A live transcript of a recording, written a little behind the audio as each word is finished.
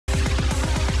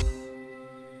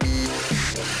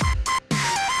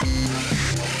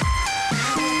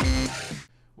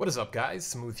What is up, guys?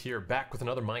 Smooth here, back with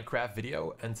another Minecraft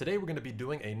video, and today we're going to be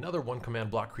doing another one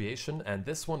command block creation, and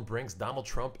this one brings Donald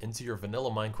Trump into your vanilla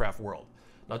Minecraft world.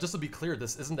 Now, just to be clear,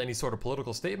 this isn't any sort of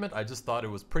political statement. I just thought it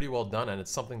was pretty well done, and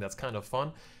it's something that's kind of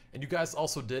fun. And you guys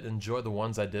also did enjoy the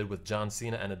ones I did with John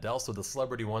Cena and Adele, so the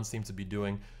celebrity ones seem to be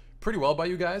doing pretty well by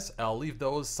you guys. I'll leave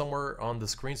those somewhere on the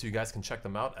screen so you guys can check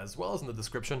them out, as well as in the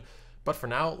description. But for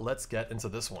now, let's get into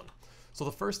this one. So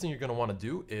the first thing you're going to want to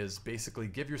do is basically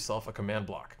give yourself a command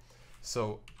block.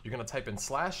 So you're going to type in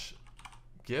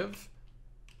 /give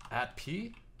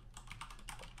 @p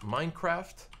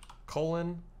Minecraft :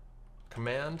 command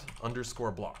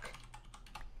 _ block.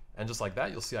 And just like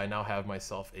that, you'll see I now have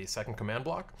myself a second command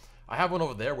block. I have one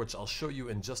over there, which I'll show you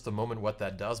in just a moment what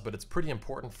that does, but it's pretty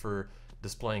important for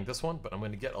displaying this one. But I'm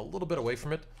going to get a little bit away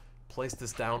from it, place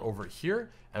this down over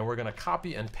here, and we're going to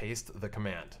copy and paste the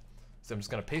command. So I'm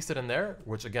just going to paste it in there,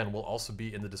 which again will also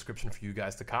be in the description for you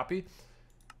guys to copy.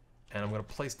 And I'm going to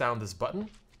place down this button.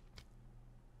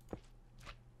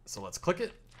 So let's click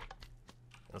it.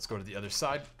 Let's go to the other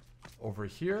side over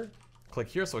here. Click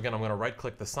here. So again, I'm going to right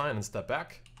click the sign and step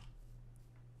back.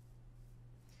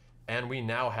 And we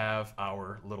now have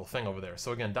our little thing over there.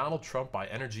 So again, Donald Trump by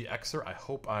Energy Xer, I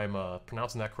hope I'm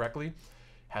pronouncing that correctly,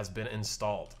 has been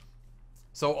installed.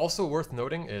 So also worth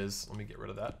noting is, let me get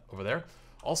rid of that over there.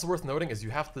 Also worth noting is you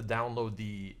have to download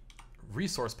the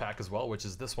resource pack as well, which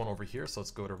is this one over here. So let's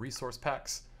go to resource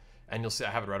packs, and you'll see I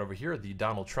have it right over here, the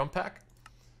Donald Trump pack.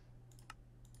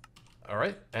 All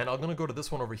right, and I'm gonna go to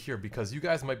this one over here because you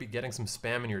guys might be getting some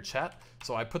spam in your chat.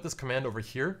 So I put this command over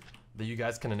here that you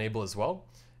guys can enable as well.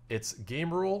 It's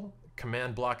game rule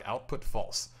command block output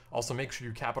false. Also make sure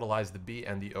you capitalize the B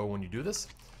and the O when you do this.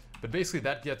 But basically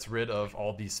that gets rid of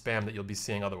all the spam that you'll be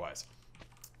seeing otherwise.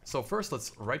 So first,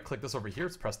 let's right click this over here.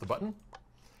 Let's press the button.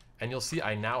 And you'll see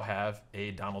I now have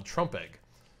a Donald Trump egg.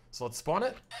 So let's spawn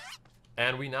it.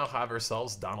 And we now have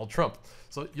ourselves Donald Trump.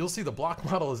 So you'll see the block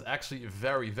model is actually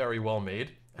very, very well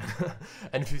made.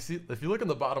 And if you look in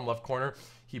the bottom left corner,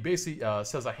 he basically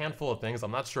says a handful of things. I'm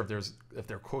not sure if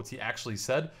they're quotes he actually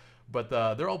said, but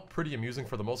they're all pretty amusing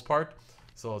for the most part.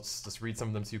 So let's just read some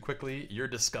of them to you quickly. You're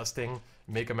disgusting.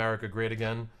 Make America great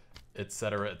again,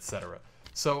 etc., etc.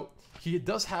 So he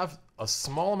does have a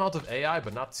small amount of AI,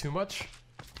 but not too much.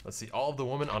 Let's see. All of the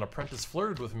women on Apprentice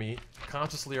flirted with me,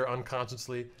 consciously or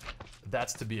unconsciously.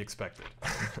 That's to be expected.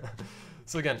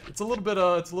 So again, it's a little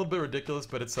bit ridiculous,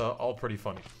 but it's all pretty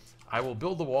funny. I will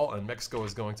build the wall, and Mexico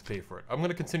is going to pay for it. I'm going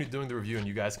to continue doing the review, and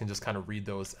you guys can just kind of read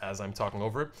those as I'm talking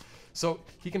over it. So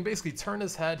he can basically turn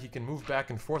his head. He can move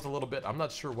back and forth a little bit. I'm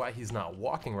not sure why he's not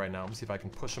walking right now. Let me see if I can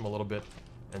push him a little bit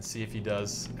and see if he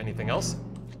does anything else.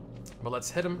 But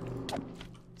let's hit him.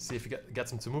 See if he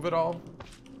gets him to move at all.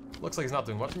 Looks like he's not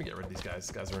doing much. Let me get rid of these guys.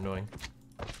 These guys are annoying.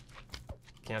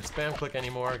 Can't spam click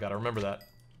anymore. Gotta remember that.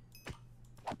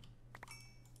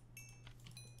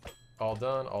 All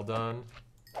done, all done.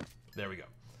 There we go.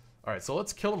 All right, so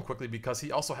let's kill him quickly because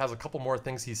he also has a couple more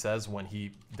things he says when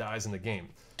he dies in the game.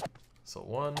 So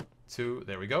 1, 2,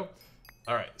 there we go.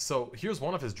 All right, so here's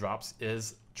one of his drops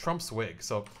is Trump's wig.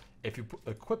 So if you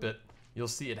equip it, you'll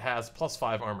see it has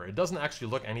 +5 armor. It doesn't actually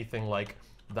look anything like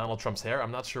Donald Trump's hair.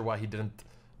 I'm not sure why he didn't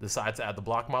decide to add the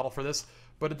block model for this,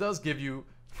 but it does give you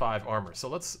 5 armor. So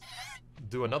let's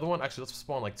do another one. Actually, let's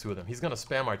spawn like 2 of them. He's gonna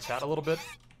spam our chat a little bit,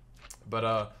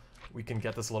 but we can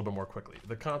get this a little bit more quickly.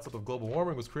 The concept of global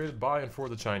warming was created by and for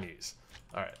the Chinese.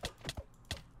 All right.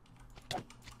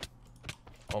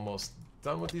 Almost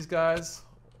done with these guys.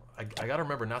 I gotta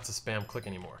remember not to spam click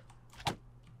anymore.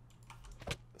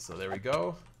 So there we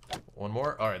go. One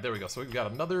more. All right, there we go. So we've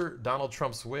got another Donald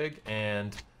Trump's wig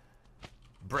and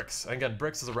bricks. Again,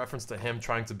 bricks is a reference to him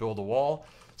trying to build a wall.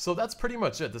 So that's pretty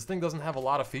much it. This thing doesn't have a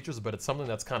lot of features, but it's something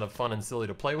that's kind of fun and silly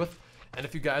to play with. And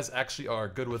if you guys actually are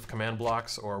good with command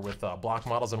blocks or with block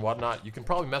models and whatnot, you can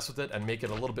probably mess with it and make it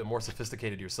a little bit more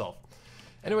sophisticated yourself.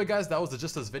 Anyway, guys, that was the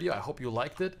gist of this video. I hope you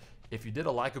liked it. If you did,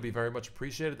 a like would be very much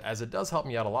appreciated, as it does help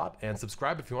me out a lot. And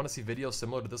subscribe if you want to see videos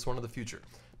similar to this one in the future.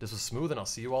 This was Smooth, and I'll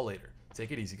see you all later.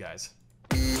 Take it easy, guys.